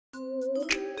Hello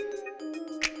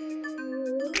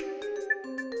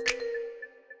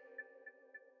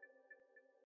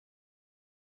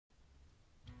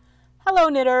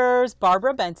knitters,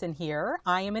 Barbara Benson here.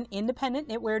 I am an independent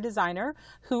knitwear designer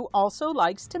who also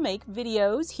likes to make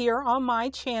videos here on my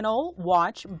channel.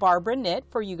 Watch Barbara Knit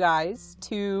for you guys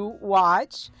to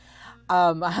watch.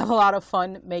 I have a lot of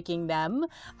fun making them.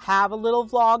 Have a little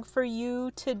vlog for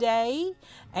you today,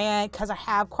 and because I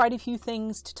have quite a few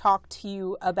things to talk to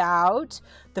you about.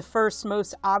 The first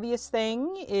most obvious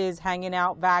thing is hanging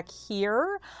out back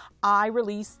here. I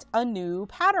released a new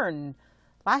pattern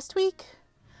last week.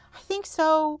 I think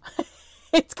so.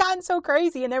 It's gotten so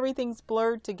crazy and everything's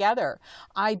blurred together.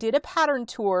 I did a pattern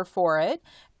tour for it,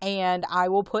 and I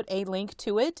will put a link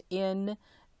to it in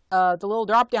the little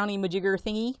drop-down majigger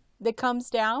thingy that comes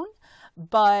down.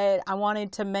 But I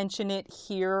wanted to mention it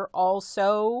here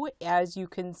also. As you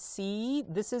can see,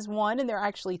 this is one, and there are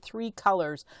actually 3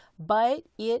 colors, but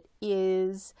it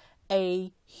is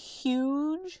a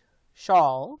huge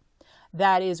shawl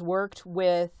that is worked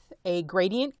with a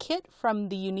gradient kit from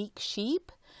the Unique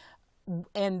Sheep,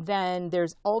 and then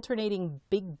there's alternating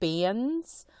big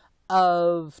bands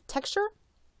of texture,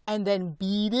 and then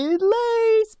beaded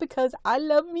lace, because I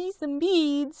love me some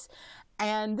beads.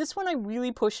 And this one I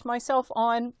really pushed myself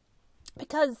on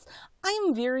because I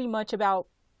am very much about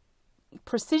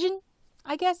precision,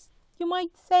 I guess you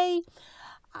might say.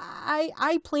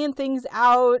 I plan things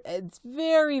out. It's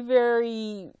very,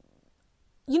 very,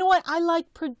 you know what? I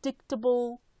like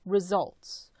predictable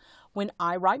results. When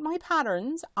I write my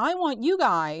patterns, I want you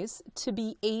guys to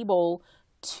be able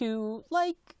to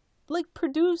like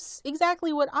produce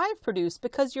exactly what I've produced,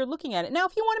 because you're looking at it. Now,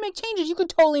 if you want to make changes, you can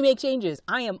totally make changes.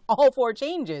 I am all for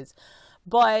changes.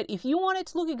 But if you want it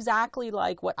to look exactly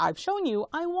like what I've shown you,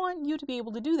 I want you to be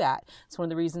able to do that. It's one of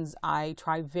the reasons I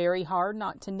try very hard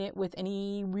not to knit with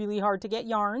any really hard to get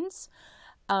yarns.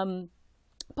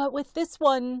 But with this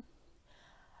one,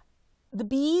 the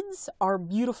beads are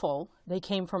beautiful. They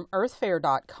came from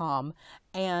earthfare.com,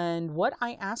 and what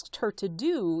I asked her to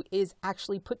do is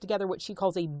actually put together what she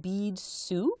calls a bead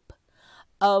soup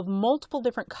of multiple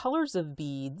different colors of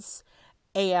beads,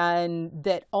 and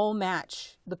that all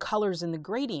match the colors in the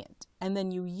gradient. And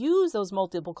then you use those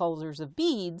multiple colors of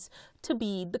beads to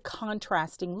bead the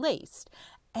contrasting lace.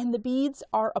 And the beads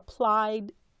are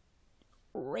applied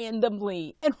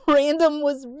randomly, and random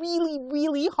was really,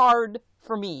 really hard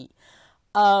for me.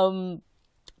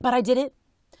 But I did it.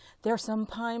 There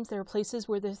are places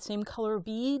where the same color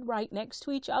bead right next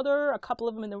to each other, a couple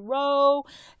of them in a row,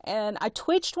 and I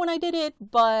twitched when I did it,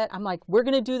 but I'm like, we're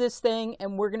going to do this thing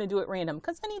and we're going to do it random,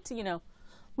 because I need to, you know,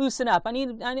 loosen up. I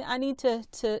need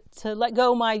to let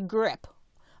go my grip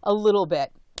a little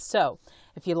bit. So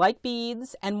if you like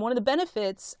beads, and one of the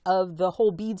benefits of the whole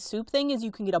bead soup thing is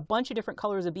you can get a bunch of different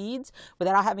colors of beads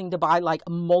without having to buy like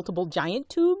multiple giant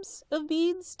tubes of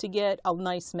beads to get a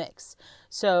nice mix.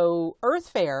 So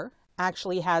Earthfare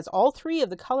actually has all 3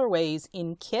 of the colorways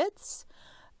in kits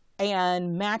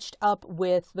and matched up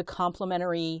with the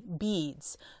complementary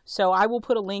beads. So I will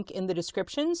put a link in the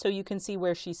description so you can see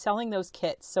where she's selling those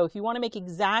kits. So if you want to make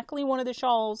exactly one of the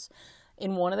shawls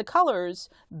in one of the colors,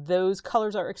 those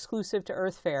colors are exclusive to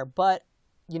Earthfare. But,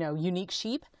 you know, Unique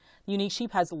Sheep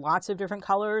has lots of different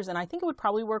colors, and I think it would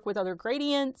probably work with other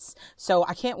gradients. So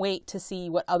I can't wait to see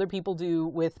what other people do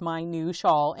with my new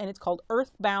shawl, and it's called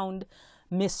Earthbound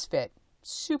Misfit.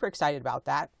 Super excited about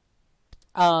that.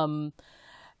 And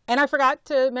I forgot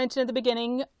to mention at the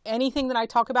beginning, anything that I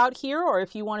talk about here, or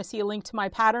if you want to see a link to my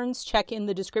patterns, check in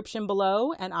the description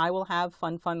below, and I will have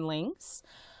fun links.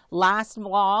 Last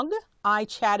vlog, I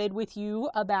chatted with you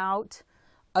about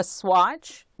a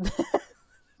swatch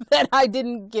that I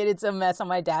didn't get. It's a mess on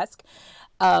my desk.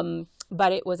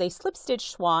 But it was a slip stitch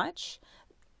swatch,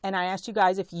 and I asked you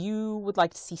guys if you would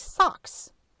like to see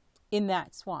socks in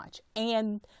that swatch.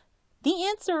 And the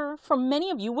answer from many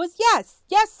of you was yes,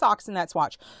 socks in that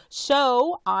swatch.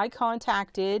 So I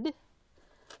contacted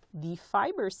the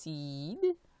Fiber Seed,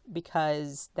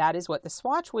 because that is what the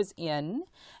swatch was in,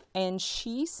 and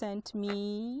she sent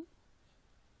me,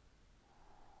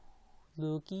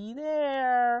 looky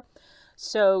there.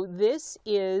 So this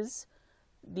is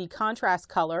the contrast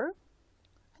color.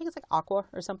 I think it's like aqua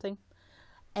or something.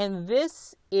 And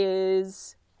this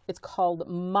is, it's called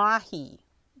Mahi,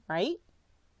 right?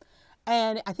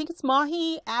 And I think it's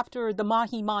Mahi after the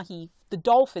Mahi, the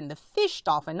dolphin, the fish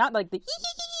dolphin, not like the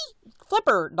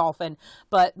flipper dolphin,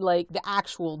 but like the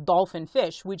actual dolphin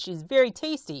fish, which is very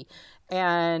tasty.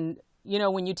 And, you know,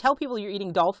 when you tell people you're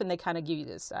eating dolphin, they kind of give you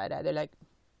this side eye. They're like,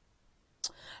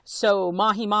 so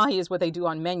mahi is what they do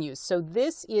on menus. So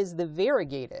this is the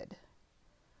variegated.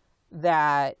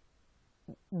 that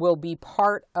will be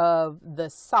part of the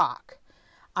sock.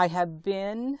 I have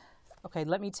been, okay,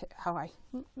 let me how I,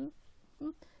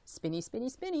 spinny, spinny,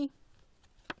 spinny.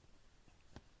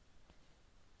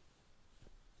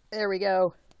 There we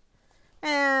go.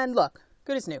 And look,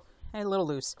 good as new and a little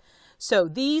loose. So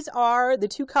these are the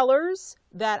two colors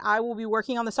that I will be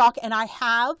working on the sock. And I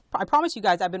promise you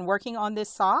guys, I've been working on this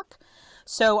sock.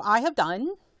 So I have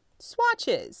done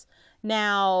swatches.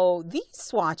 Now, these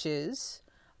swatches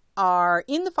are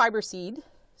in the fiber seed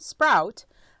sprout,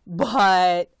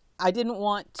 but I didn't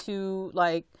want to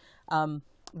like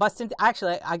bust into,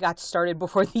 actually I got started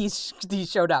before these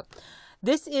showed up.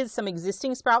 This is some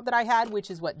existing sprout that I had, which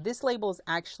is what this label is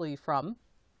actually from.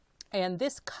 And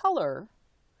this color,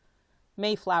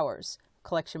 Mayflowers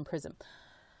Collection Prism.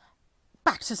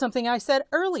 Back to something I said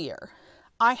earlier.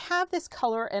 I have this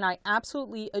color and I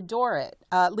absolutely adore it.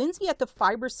 Lindsay at the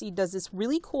Fiber Seed does this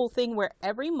really cool thing where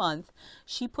every month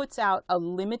she puts out a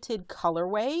limited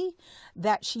colorway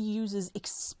that she uses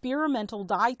experimental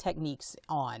dye techniques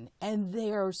on, and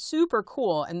they're super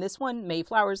cool. And this one,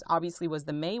 Mayflowers, obviously was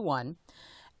the May one,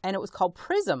 and it was called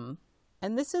Prism,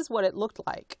 and this is what it looked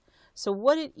like. So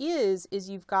what it is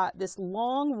you've got this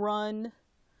long run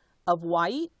of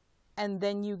white, and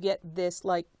then you get this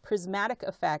like prismatic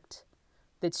effect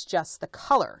that's just the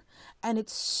color. And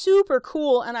it's super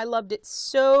cool, and I loved it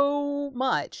so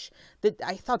much that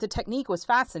I thought the technique was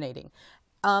fascinating.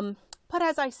 But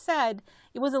as I said,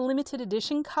 it was a limited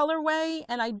edition colorway,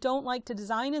 and I don't like to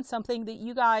design in something that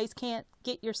you guys can't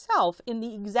get yourself in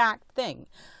the exact thing.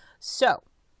 So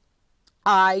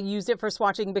I used it for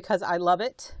swatching because I love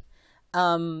it.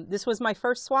 This was my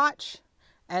first swatch,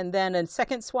 and then a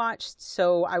second swatch.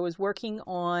 So I was working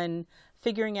on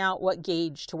figuring out what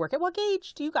gauge to work at. What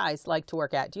gauge do you guys like to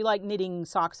work at? Do you like knitting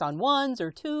socks on 1s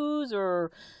or 2s or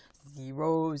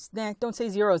zeros? Nah, don't say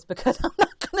zeros because I'm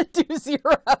not going to do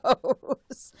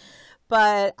zeros.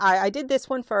 But I did this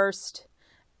one first,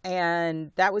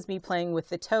 and that was me playing with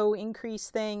the toe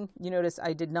increase thing. You notice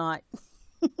I did not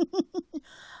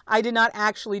I did not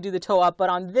actually do the toe up, but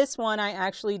on this one I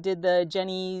actually did the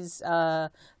Jenny's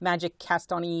magic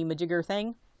cast-on-y majigger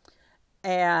thing.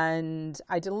 And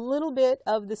I did a little bit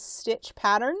of the stitch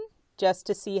pattern just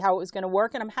to see how it was going to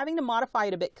work. And I'm having to modify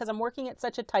it a bit because I'm working at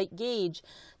such a tight gauge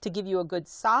to give you a good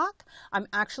sock. I'm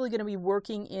actually going to be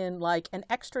working in like an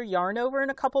extra yarn over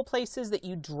in a couple places that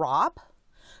you drop,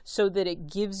 so that it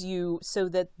gives you, so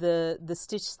that the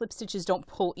slip stitches don't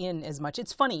pull in as much.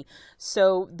 It's funny.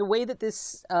 So the way that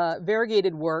this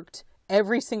variegated worked,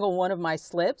 every single one of my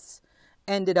slips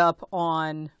ended up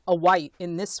on a white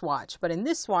in this swatch. But in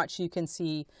this swatch, you can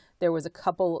see there was a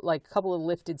couple of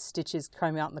lifted stitches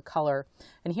coming out in the color.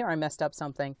 And here I messed up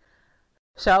something.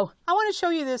 So I want to show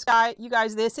you you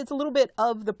guys this. It's a little bit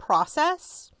of the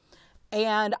process.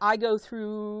 And I go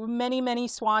through many, many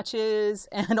swatches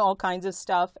and all kinds of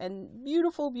stuff, and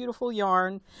beautiful, beautiful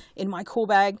yarn in my cool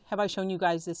bag. Have I shown you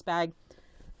guys this bag?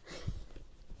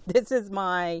 This is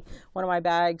one of my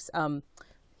bags.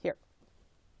 Here,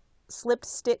 Slip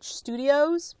Stitch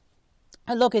Studios.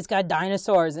 And look, it's got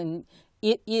dinosaurs, and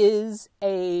it is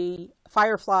a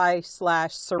Firefly /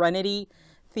 Serenity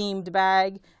themed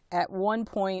bag. At one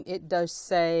point, it does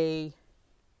say,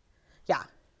 yeah,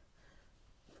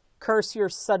 curse your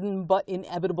sudden but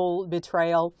inevitable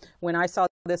betrayal. When I saw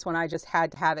this one, I just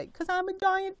had to have it because I'm a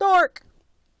giant dork.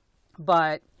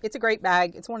 But it's a great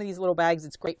bag. It's one of these little bags.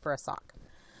 It's great for a sock.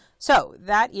 So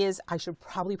that is, I should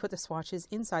probably put the swatches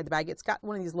inside the bag. It's got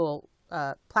one of these little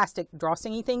plastic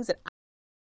drawstringy things that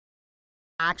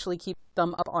actually keep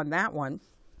them up on that one.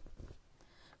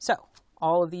 So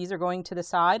all of these are going to the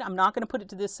side. I'm not going to put it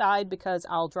to this side because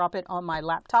I'll drop it on my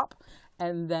laptop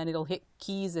and then it'll hit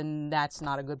keys, and that's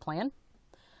not a good plan.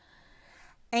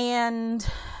 And,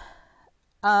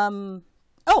 oh,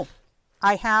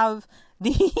 I have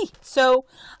so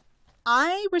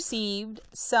I received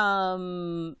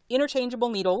some interchangeable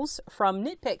needles from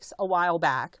Knit Picks a while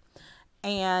back,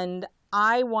 and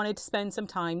I wanted to spend some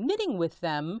time knitting with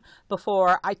them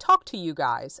before I talked to you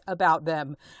guys about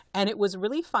them. And it was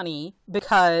really funny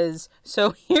because,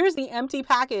 so here's the empty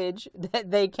package that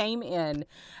they came in.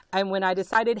 And when I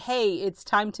decided, hey, it's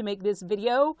time to make this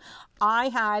video, I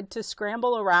had to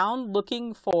scramble around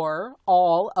looking for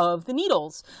all of the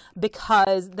needles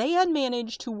because they had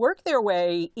managed to work their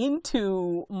way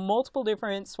into multiple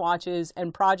different swatches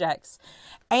and projects.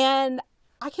 And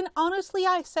I can honestly,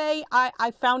 I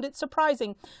found it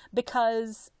surprising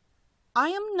because I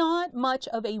am not much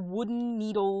of a wooden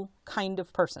needle kind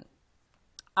of person.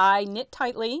 I knit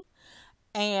tightly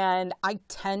and I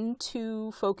tend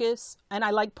to focus, and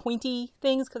I like pointy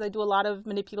things because I do a lot of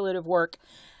manipulative work.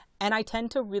 and I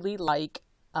tend to really like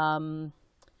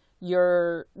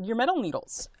your metal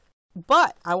needles.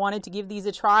 But I wanted to give these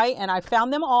a try, and I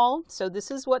found them all. So this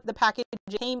is what the package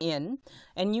came in,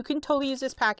 and you can totally use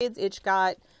this package. It's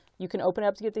got, you can open it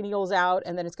up to get the needles out,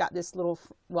 and then it's got this little,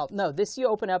 well, no, this you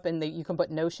open up and you can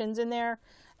put notions in there,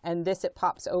 and this it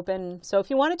pops open. So if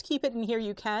you wanted to keep it in here,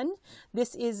 you can.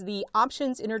 This is the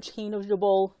Options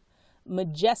Interchangeable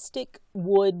Majestic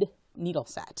Wood Needle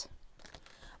Set.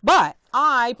 But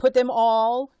I put them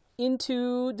all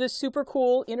into the super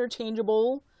cool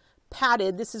interchangeable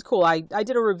padded. This is cool. I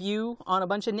did a review on a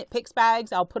bunch of Knit Picks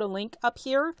bags. I'll put a link up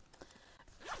here.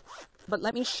 But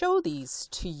let me show these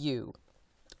to you.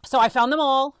 So I found them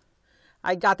all.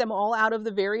 I got them all out of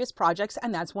the various projects,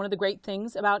 and that's one of the great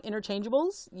things about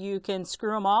interchangeables. You can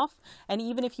screw them off, and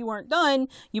even if you weren't done,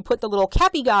 you put the little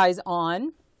cappy guys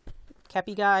on.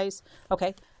 Cappy guys.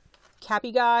 Okay.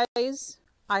 Cappy guys.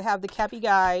 I have the cappy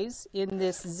guys in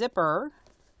this zipper.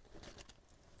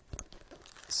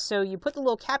 So you put the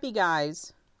little cappy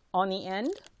guys on the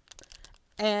end,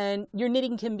 and your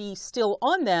knitting can be still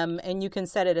on them, and you can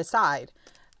set it aside.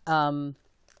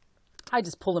 I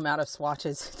just pull them out of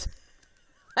swatches.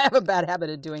 I have a bad habit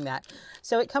of doing that.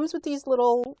 So it comes with these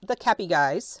little, the cappy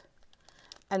guys,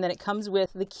 and then it comes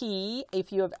with the key.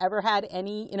 If you have ever had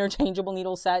any interchangeable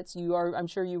needle sets, I'm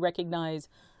sure you recognize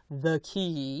the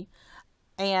key.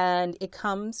 And it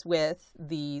comes with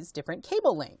these different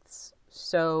cable lengths.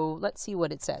 So let's see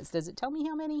what it says. Does it tell me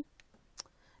how many?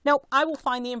 Nope, I will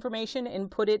find the information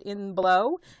and put it in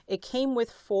below. It came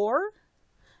with 4,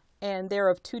 and they're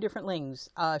of 2 different lengths,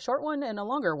 a short one and a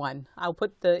longer one. I'll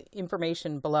put the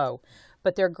information below,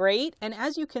 but they're great. And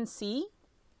as you can see,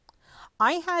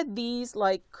 I had these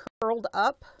like curled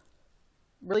up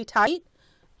really tight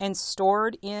and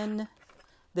stored in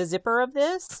the zipper of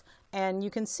this, and you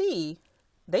can see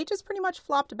they just pretty much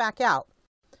flopped back out.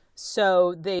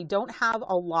 So they don't have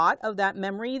a lot of that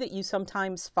memory that you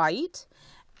sometimes fight,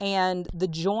 and the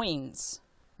joins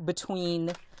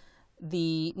between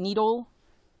the needle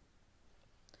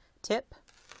tip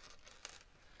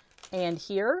and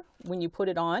here, when you put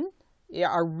it on,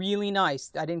 are really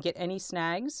nice. I didn't get any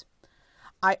snags.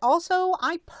 I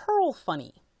purl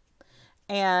funny.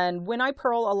 And when I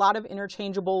purl, a lot of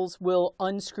interchangeables will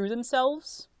unscrew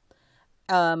themselves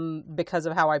because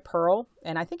of how I purl.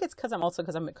 And I think it's because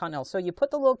I'm at Connell. So you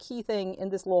put the little key thing in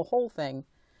this little hole thing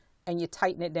and you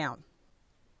tighten it down.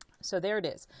 So there it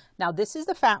is. Now this is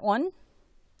the fat one.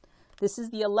 This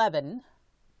is the 11.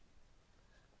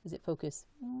 Is it focus?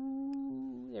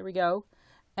 There we go.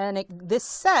 And this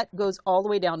set goes all the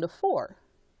way down to 4,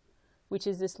 which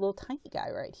is this little tiny guy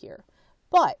right here.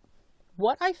 But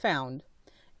what I found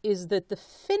is that the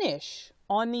finish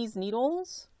on these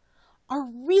needles are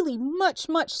really much,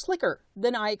 much slicker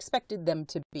than I expected them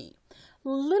to be. A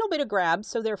little bit of grab,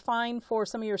 so they're fine for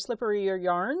some of your slipperier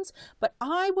yarns, but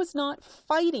I was not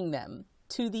fighting them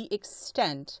to the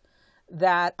extent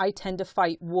that I tend to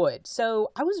fight wood.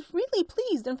 So I was really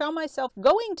pleased and found myself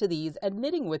going to these and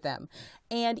knitting with them.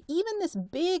 And even this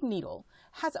big needle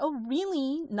has a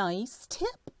really nice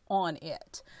tip on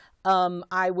it.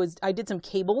 I did some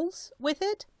cables with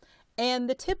it, and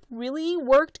the tip really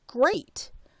worked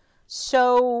great.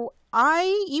 So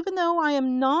even though I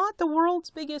am not the world's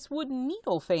biggest wooden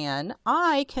needle fan,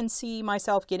 I can see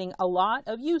myself getting a lot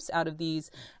of use out of these,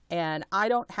 and I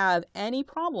don't have any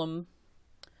problem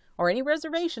or any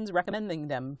reservations recommending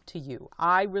them to you.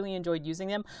 I really enjoyed using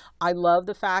them. I love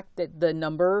the fact that the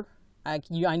number, I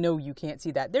know you can't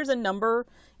see that. There's a number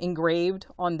engraved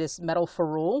on this metal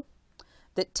ferrule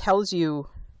that tells you,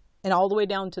 and all the way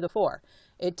down to the 4,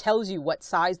 it tells you what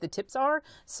size the tips are.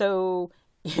 So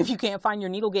if you can't find your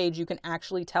needle gauge, you can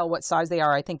actually tell what size they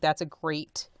are. I think that's a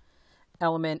great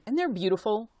element, and they're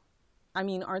beautiful. I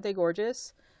mean, aren't they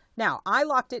gorgeous? Now, I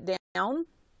locked it down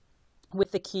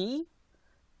with the key,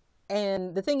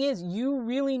 and the thing is, you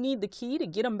really need the key to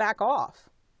get them back off,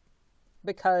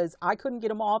 because I couldn't get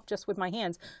them off just with my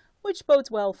hands, which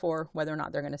bodes well for whether or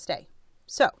not they're going to stay.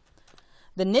 So,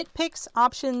 the Knit Picks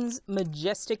Options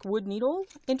Majestic Wood Needle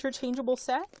Interchangeable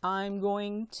Set, I'm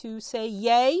going to say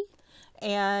yay.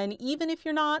 And even if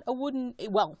you're not a wooden,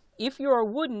 well, if you're a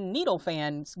wooden needle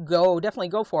fan, definitely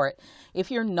go for it. If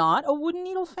you're not a wooden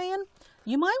needle fan,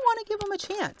 you might want to give them a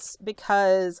chance,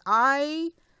 because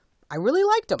I really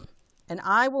liked them, and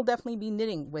I will definitely be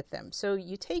knitting with them. So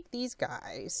you take these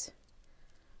guys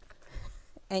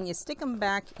and you stick them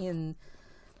back in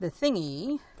the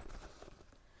thingy,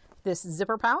 this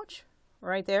zipper pouch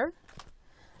right there.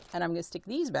 And I'm going to stick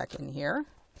these back in here.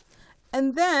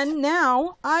 And then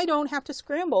now I don't have to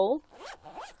scramble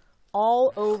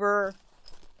all over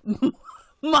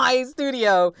my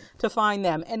studio to find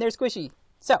them, and they're squishy.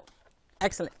 So,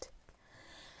 excellent.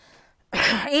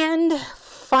 And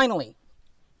finally,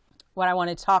 what I want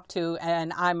to talk to,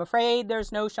 and I'm afraid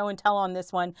there's no show and tell on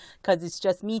this one because it's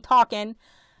just me talking.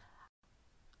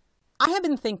 I have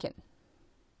been thinking,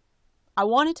 I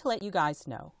wanted to let you guys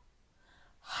know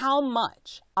how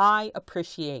much I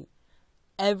appreciate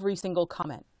every single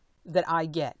comment that I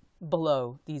get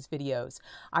below these videos.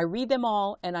 I read them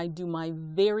all and I do my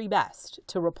very best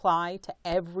to reply to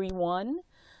everyone.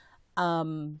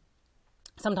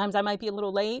 Sometimes I might be a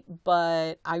little late,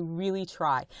 but I really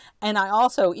try. And I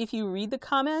also, if you read the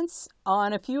comments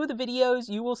on a few of the videos,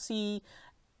 you will see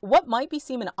what might be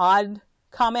seem an odd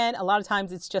comment. A lot of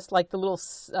times it's just like the little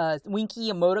winky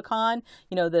emoticon,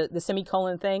 you know, the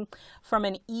semicolon thing from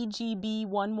an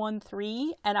EGB113.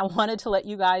 And I wanted to let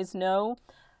you guys know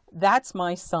that's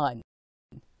my son.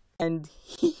 And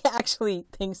he actually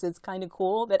thinks it's kind of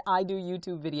cool that I do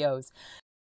YouTube videos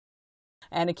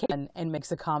and makes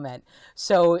a comment.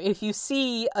 So if you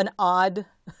see an odd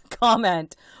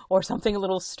comment or something a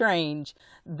little strange,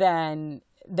 then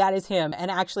that is him. And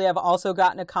actually, I've also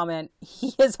gotten a comment.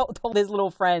 He has told his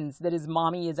little friends that his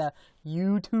mommy is a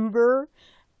YouTuber,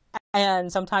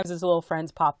 and sometimes his little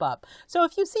friends pop up. So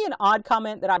if you see an odd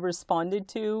comment that I've responded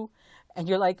to, and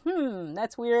you're like,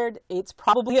 that's weird, it's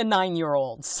probably a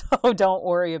 9-year-old, so don't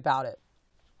worry about it.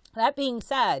 That being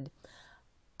said,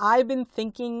 I've been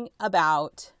thinking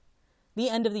about the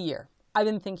end of the year. I've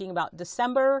been thinking about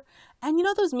December, and you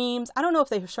know those memes, I don't know if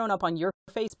they've shown up on your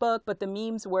Facebook, but the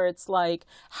memes where it's like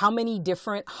how many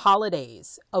different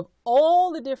holidays of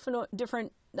all the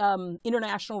different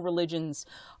international religions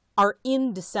are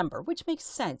in December, which makes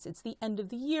sense. It's the end of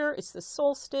the year, it's the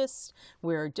solstice,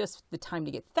 we're just the time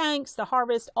to get thanks, the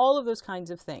harvest, all of those kinds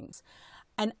of things.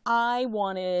 And I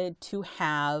wanted to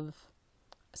have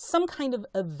some kind of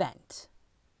event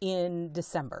in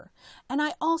December. And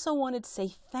I also wanted to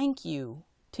say thank you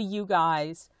to you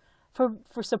guys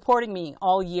for supporting me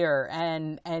all year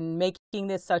and making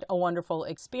this such a wonderful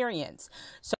experience.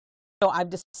 So I've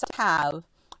decided to have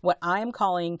what I am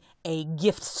calling a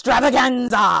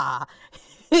Giftstravaganza.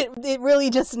 It really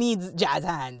just needs jazz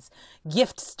hands.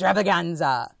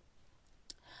 Giftstravaganza.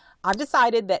 I've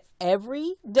decided that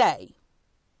every day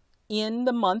in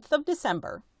the month of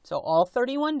December, so all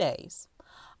 31 days,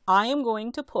 I am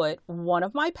going to put one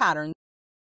of my patterns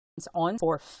on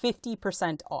for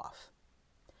 50% off,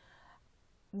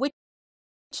 which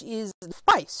is the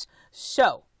price.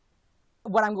 So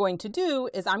what I'm going to do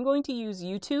is I'm going to use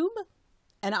YouTube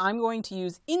and I'm going to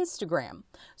use Instagram.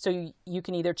 So you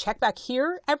can either check back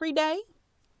here every day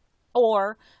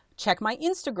or check my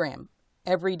Instagram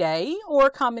every day, or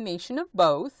a combination of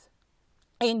both.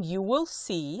 And you will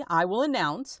see, I will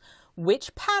announce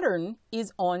which pattern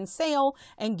is on sale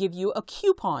and give you a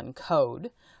coupon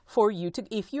code for you to,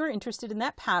 if you're interested in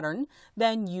that pattern,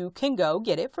 then you can go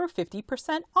get it for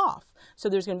 50% off. So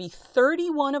there's going to be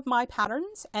 31 of my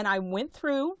patterns, and I went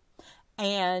through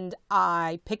and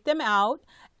I picked them out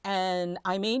and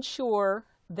I made sure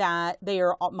that they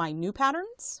are my new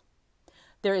patterns.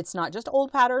 It's not just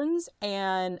old patterns,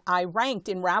 and I ranked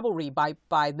in Ravelry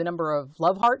by the number of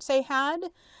love hearts they had.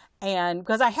 And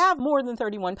because I have more than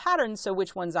 31 patterns, so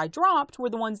which ones I dropped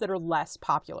were the ones that are less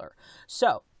popular.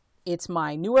 So it's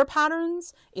my newer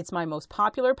patterns, it's my most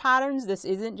popular patterns. This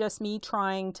isn't just me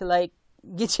trying to like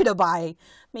get you to buy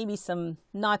maybe some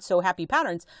not so happy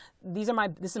patterns. This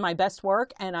is my best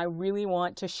work, and I really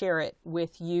want to share it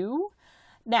with you.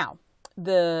 Now,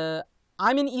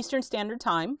 I'm in Eastern Standard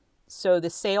Time, so the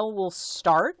sale will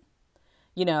start,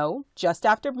 you know, just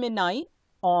after midnight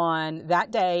on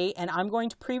that day, and I'm going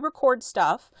to pre-record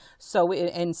stuff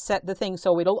and set the thing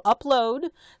so it'll upload.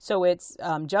 So it's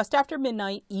just after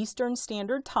midnight Eastern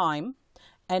Standard Time,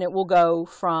 and it will go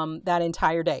from that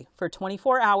entire day. For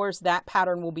 24 hours, that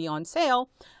pattern will be on sale,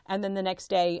 and then the next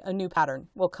day, a new pattern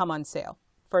will come on sale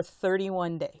for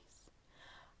 31 days.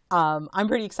 I'm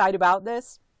pretty excited about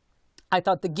this. I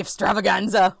thought the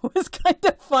Giftstravaganza was kind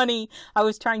of funny. I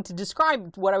was trying to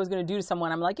describe what I was going to do to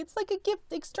someone. I'm like, it's like a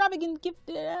gift, extravagant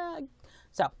gift.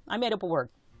 So I made up a word.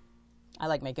 I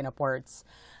like making up words.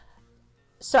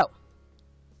 So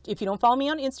if you don't follow me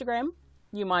on Instagram,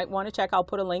 you might want to check. I'll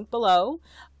put a link below.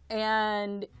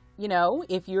 And, you know,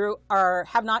 if you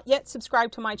have not yet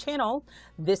subscribed to my channel,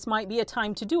 this might be a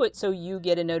time to do it so you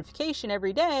get a notification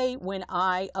every day when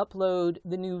I upload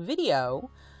the new video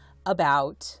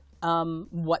about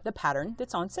what the pattern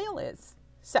that's on sale is.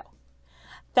 So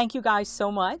thank you guys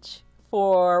so much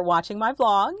for watching my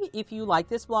vlog. If you like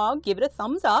this vlog, give it a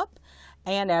thumbs up,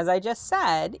 And as I just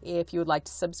said, if you would like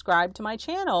to subscribe to my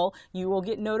channel, you will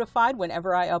get notified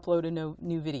whenever I upload a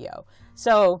new video.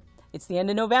 So it's the end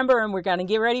of November and we're going to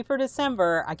get ready for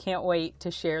December. I can't wait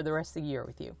to share the rest of the year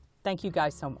with you. Thank you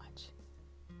guys so much.